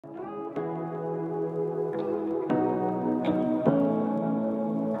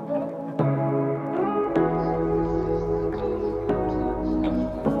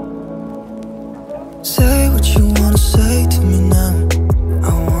Say what you wanna say to me now.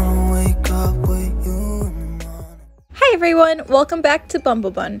 I wanna wake up with you in the morning. Hi everyone, welcome back to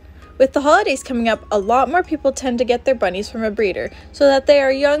Bumblebun. With the holidays coming up, a lot more people tend to get their bunnies from a breeder so that they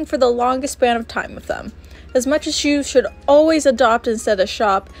are young for the longest span of time with them. As much as you should always adopt instead of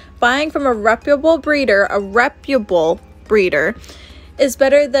shop, buying from a reputable breeder is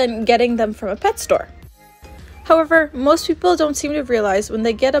better than getting them from a pet store. However, most people don't seem to realize when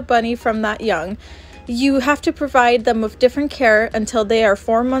they get a bunny from that young, you have to provide them with different care until they are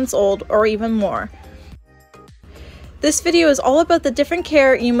 4 months old or even more. This video is all about the different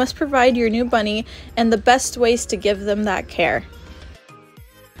care you must provide your new bunny and the best ways to give them that care.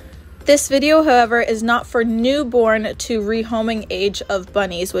 This video, however, is not for newborn to rehoming age of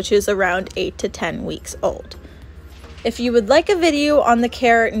bunnies, which is around 8 to 10 weeks old. If you would like a video on the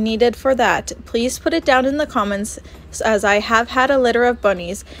care needed for that, please put it down in the comments, as I have had a litter of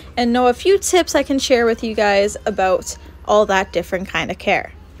bunnies and know a few tips I can share with you guys about all that different kind of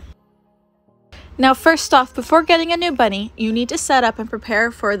care. Now first off, before getting a new bunny, you need to set up and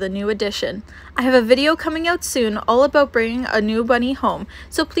prepare for the new addition. I have a video coming out soon all about bringing a new bunny home,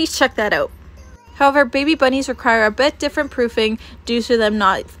 so please check that out. However, baby bunnies require a bit different proofing due to them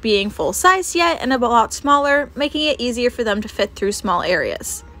not being full size yet and a lot smaller, making it easier for them to fit through small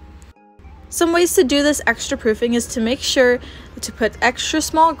areas. Some ways to do this extra proofing is to make sure to put extra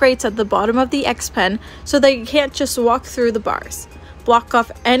small grates at the bottom of the X-pen so they can't just walk through the bars. Block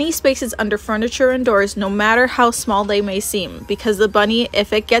off any spaces under furniture and doors, no matter how small they may seem, because the bunny,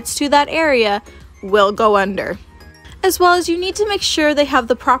 if it gets to that area, will go under. As well as you need to make sure they have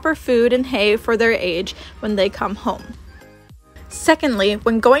the proper food and hay for their age when they come home. Secondly,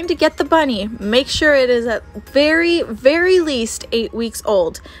 when going to get the bunny, make sure it is at very least 8 weeks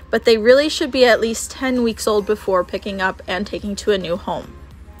old, but they really should be at least 10 weeks old before picking up and taking to a new home.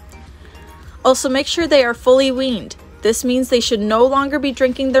 Also, make sure they are fully weaned. This means they should no longer be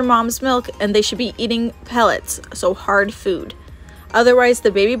drinking their mom's milk and they should be eating pellets, so hard food. Otherwise,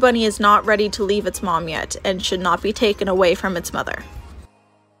 the baby bunny is not ready to leave its mom yet and should not be taken away from its mother.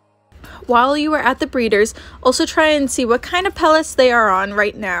 While you are at the breeders, also try and see what kind of pellets they are on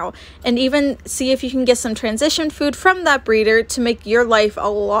right now, and even see if you can get some transition food from that breeder to make your life a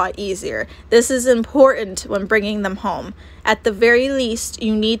lot easier. This is important when bringing them home. At the very least,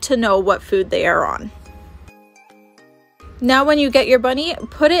 you need to know what food they are on. Now when you get your bunny,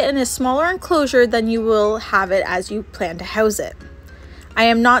 put it in a smaller enclosure than you will have it as you plan to house it. I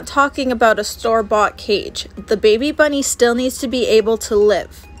am not talking about a store-bought cage. The baby bunny still needs to be able to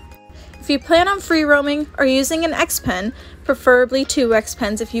live. If you plan on free roaming or using an X-pen, preferably 2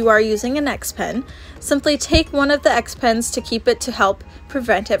 X-pens if you are using an X-pen, simply take one of the X-pens to keep it to help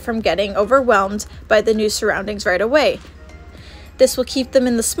prevent it from getting overwhelmed by the new surroundings right away. This will keep them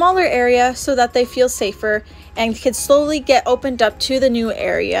in the smaller area so that they feel safer and can slowly get opened up to the new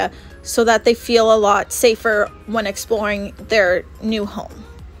area so that they feel a lot safer when exploring their new home.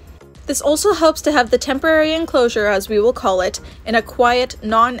 This also helps to have the temporary enclosure, as we will call it, in a quiet,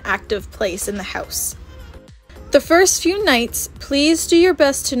 non-active place in the house. The first few nights, please do your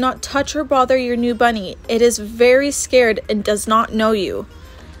best to not touch or bother your new bunny. It is very scared and does not know you.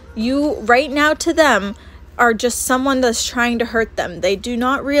 You, right now to them, are just someone that's trying to hurt them. They do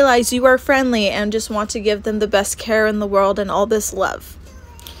not realize you are friendly and just want to give them the best care in the world and all this love.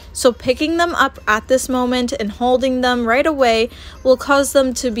 So picking them up at this moment and holding them right away will cause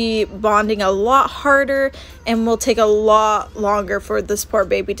them to be bonding a lot harder and will take a lot longer for this poor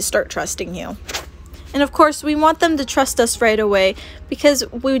baby to start trusting you. And of course, we want them to trust us right away because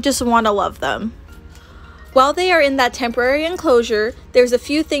we just want to love them. While they are in that temporary enclosure, there's a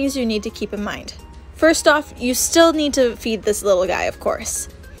few things you need to keep in mind. First off, you still need to feed this little guy, of course.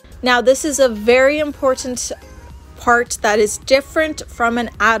 Now, this is a very important part that is different from an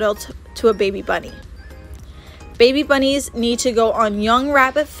adult to a baby bunny. Baby bunnies need to go on young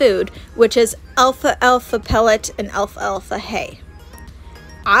rabbit food, which is alfalfa pellet and alfalfa hay.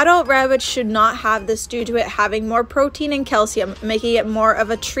 Adult rabbits should not have this due to it having more protein and calcium, making it more of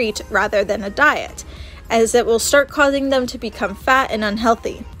a treat rather than a diet, as it will start causing them to become fat and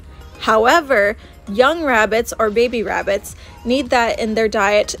unhealthy. However, young rabbits or baby rabbits need that in their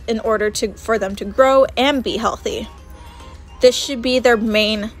diet in order for them to grow and be healthy. This should be their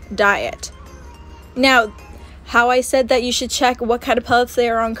main diet. Now, how I said that you should check what kind of pellets they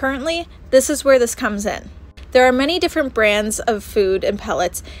are on currently, this is where this comes in. There are many different brands of food and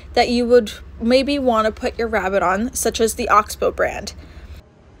pellets that you would maybe want to put your rabbit on, such as the Oxbow brand.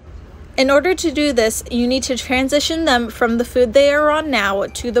 In order to do this, you need to transition them from the food they are on now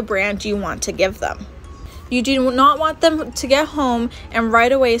to the brand you want to give them. You do not want them to get home and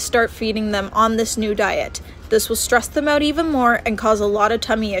right away start feeding them on this new diet. This will stress them out even more and cause a lot of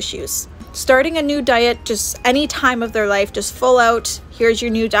tummy issues. Starting a new diet just any time of their life, just full out, here's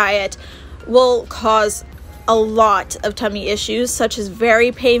your new diet, will cause a lot of tummy issues such as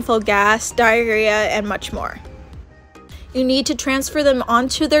very painful gas, diarrhea, and much more. You need to transfer them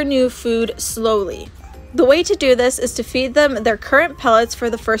onto their new food slowly. The way to do this is to feed them their current pellets for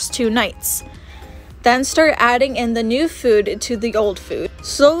the first 2 nights. Then start adding in the new food to the old food,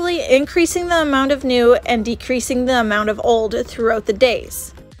 slowly increasing the amount of new and decreasing the amount of old throughout the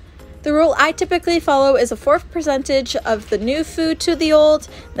days. The rule I typically follow is a 1/4 percentage of the new food to the old,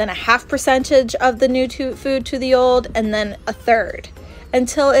 then a 1/2 percentage of the new food to the old, and then a 1/3,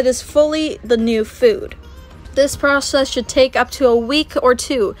 until it is fully the new food. This process should take up to a week or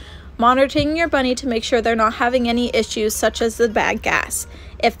 2, monitoring your bunny to make sure they're not having any issues such as the bad gas.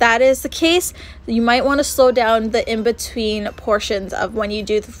 If that is the case, you might want to slow down the in-between portions of when you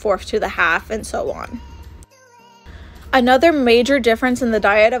do the 1/4 to the 1/2 and so on. Another major difference in the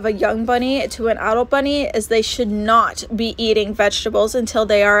diet of a young bunny to an adult bunny is they should not be eating vegetables until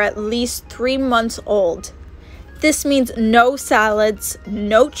they are at least 3 months old. This means no salads,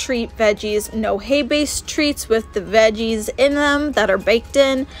 no treat veggies, no hay-based treats with the veggies in them that are baked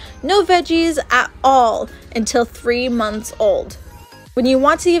in, no veggies at all until 3 months old. When you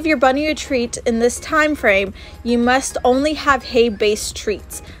want to give your bunny a treat in this time frame, you must only have hay-based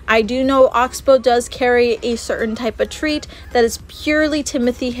treats. I do know Oxbow does carry a certain type of treat that is purely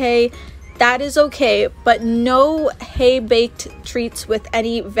Timothy hay. That is okay, but no hay-baked treats with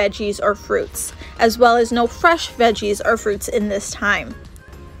any veggies or fruits, as well as no fresh veggies or fruits in this time.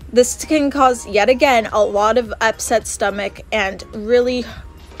 This can cause, yet again, a lot of upset stomach and really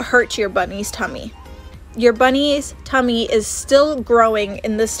hurt your bunny's tummy. Your bunny's tummy is still growing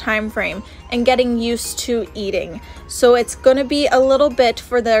in this time frame and getting used to eating. So it's going to be a little bit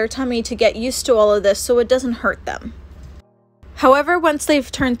for their tummy to get used to all of this so it doesn't hurt them. However, once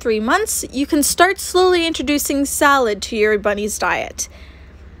they've turned 3 months, you can start slowly introducing salad to your bunny's diet.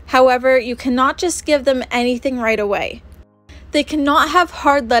 However, you cannot just give them anything right away. They cannot have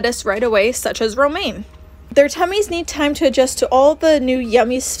hard lettuce right away, such as romaine. Their tummies need time to adjust to all the new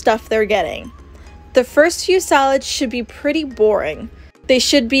yummy stuff they're getting. The first few salads should be pretty boring. They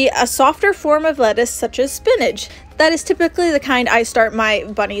should be a softer form of lettuce such as spinach. That is typically the kind I start my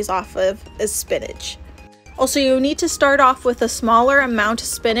bunnies off of, is spinach. Also, you need to start off with a smaller amount of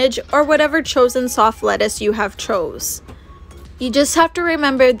spinach or whatever chosen soft lettuce you have chose. You just have to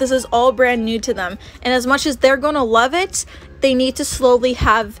remember this is all brand new to them, and as much as they're going to love it, they need to slowly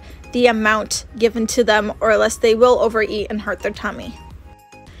have the amount given to them or else they will overeat and hurt their tummy.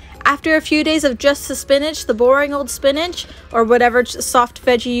 After a few days of just the spinach, the boring old spinach, or whatever soft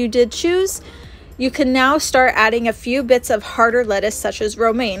veggie you did choose, you can now start adding a few bits of harder lettuce such as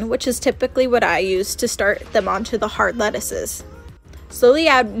romaine, which is typically what I use to start them onto the hard lettuces. Slowly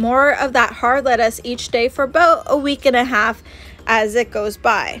add more of that hard lettuce each day for about a week and a half as it goes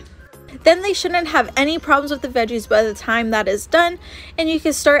by. Then they shouldn't have any problems with the veggies by the time that is done, and you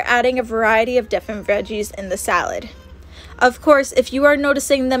can start adding a variety of different veggies in the salad. Of course, if you are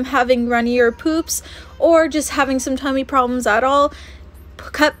noticing them having runnier poops or just having some tummy problems at all,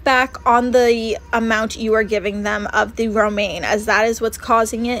 cut back on the amount you are giving them of the romaine, as that is what's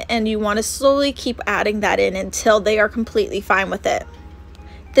causing it, and you want to slowly keep adding that in until they are completely fine with it.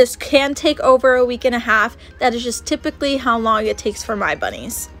 This can take over a week and a half. That is just typically how long it takes for my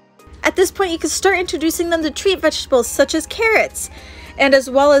bunnies. At this point, you can start introducing them to treat vegetables such as carrots, and as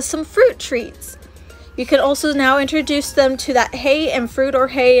well as some fruit treats. You can also now introduce them to that hay and fruit or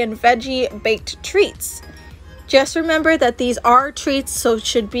hay and veggie baked treats. Just remember that these are treats, so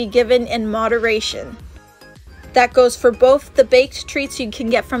should be given in moderation. That goes for both the baked treats you can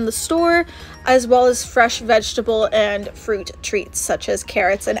get from the store, as well as fresh vegetable and fruit treats such as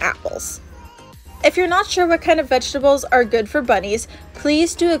carrots and apples. If you're not sure what kind of vegetables are good for bunnies,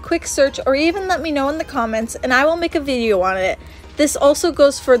 please do a quick search or even let me know in the comments and I will make a video on it. This also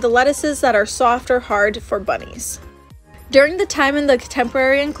goes for the lettuces that are soft or hard for bunnies. During the time in the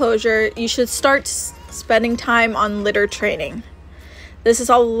temporary enclosure, you should start spending time on litter training. This is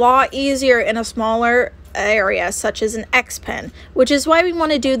a lot easier in a smaller area such as an X pen, which is why we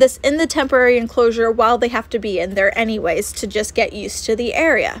want to do this in the temporary enclosure while they have to be in there anyways to just get used to the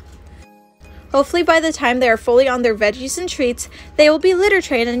area. Hopefully by the time they are fully on their veggies and treats, they will be litter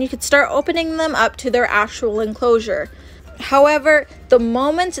trained and you can start opening them up to their actual enclosure. However, the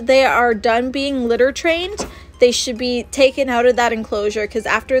moment they are done being litter trained, they should be taken out of that enclosure, because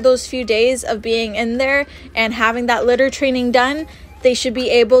after those few days of being in there and having that litter training done, They should be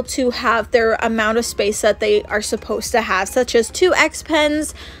able to have their amount of space that they are supposed to have, such as 2 X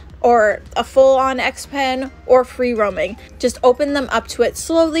pens or a full-on X pen or free roaming. Just open them up to it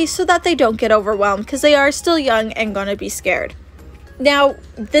slowly so that they don't get overwhelmed, because they are still young and gonna be scared. Now,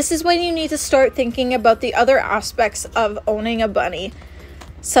 this is when you need to start thinking about the other aspects of owning a bunny,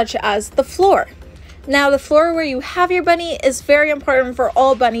 such as the floor. Now, the floor where you have your bunny is very important for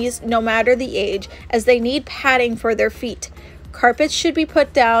all bunnies, no matter the age, as they need padding for their feet. Carpets should be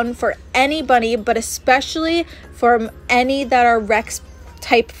put down for any bunny, but especially for any that are Rex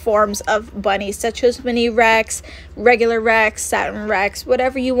type forms of bunnies, such as mini Rex, regular Rex, satin Rex,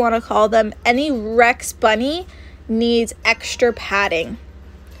 whatever you want to call them. Any Rex bunny needs extra padding.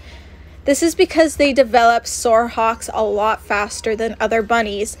 This is because they develop sore hocks a lot faster than other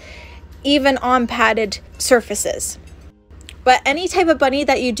bunnies, even on padded surfaces. But any type of bunny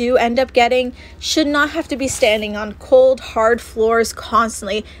that you do end up getting should not have to be standing on cold, hard floors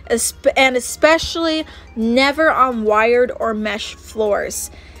constantly, and especially never on wired or mesh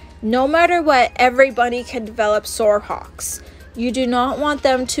floors. No matter what, every bunny can develop sore hocks. You do not want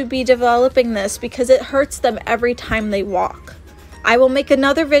them to be developing this because it hurts them every time they walk. I will make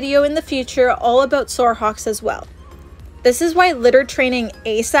another video in the future all about sore hocks as well. This is why litter training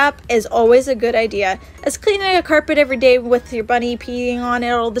ASAP is always a good idea, as cleaning a carpet every day with your bunny peeing on it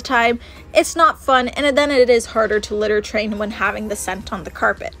all the time, it's not fun, and then it is harder to litter train when having the scent on the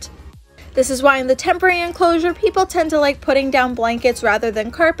carpet. This is why in the temporary enclosure, people tend to like putting down blankets rather than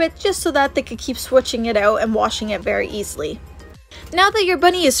carpet, just so that they could keep switching it out and washing it very easily. Now that your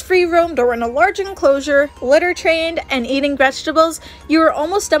bunny is free roamed or in a large enclosure, litter trained, and eating vegetables, you are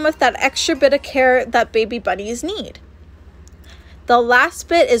almost done with that extra bit of care that baby bunnies need. The last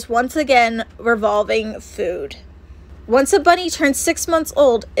bit is once again revolving food. Once a bunny turns 6 months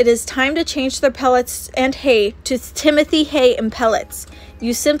old, it is time to change their pellets and hay to Timothy hay and pellets.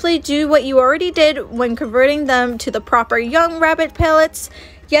 You simply do what you already did when converting them to the proper young rabbit pellets,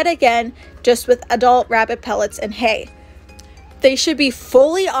 yet again, just with adult rabbit pellets and hay. They should be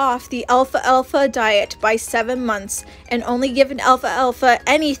fully off the alfalfa diet by 7 months and only given alfalfa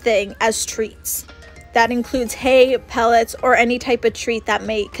anything as treats. That includes hay, pellets, or any type of treat that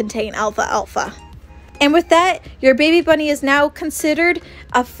may contain alfalfa. And with that, your baby bunny is now considered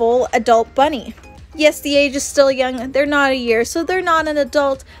a full adult bunny. Yes, the age is still young, they're not a year, so they're not an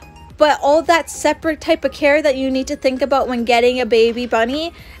adult, but all that separate type of care that you need to think about when getting a baby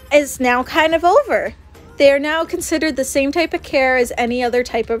bunny is now kind of over. They are now considered the same type of care as any other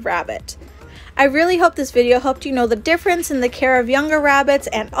type of rabbit. I really hope this video helped you know the difference in the care of younger rabbits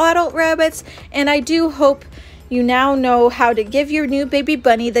and adult rabbits, and I do hope you now know how to give your new baby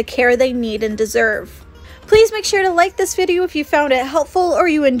bunny the care they need and deserve. Please make sure to like this video if you found it helpful or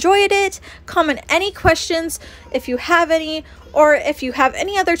you enjoyed it. Comment any questions if you have any, or if you have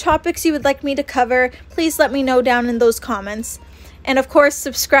any other topics you would like me to cover, please let me know down in those comments. And of course,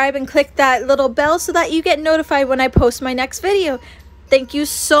 subscribe and click that little bell so that you get notified when I post my next video. Thank you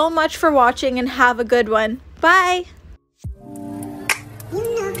so much for watching and have a good one. Bye!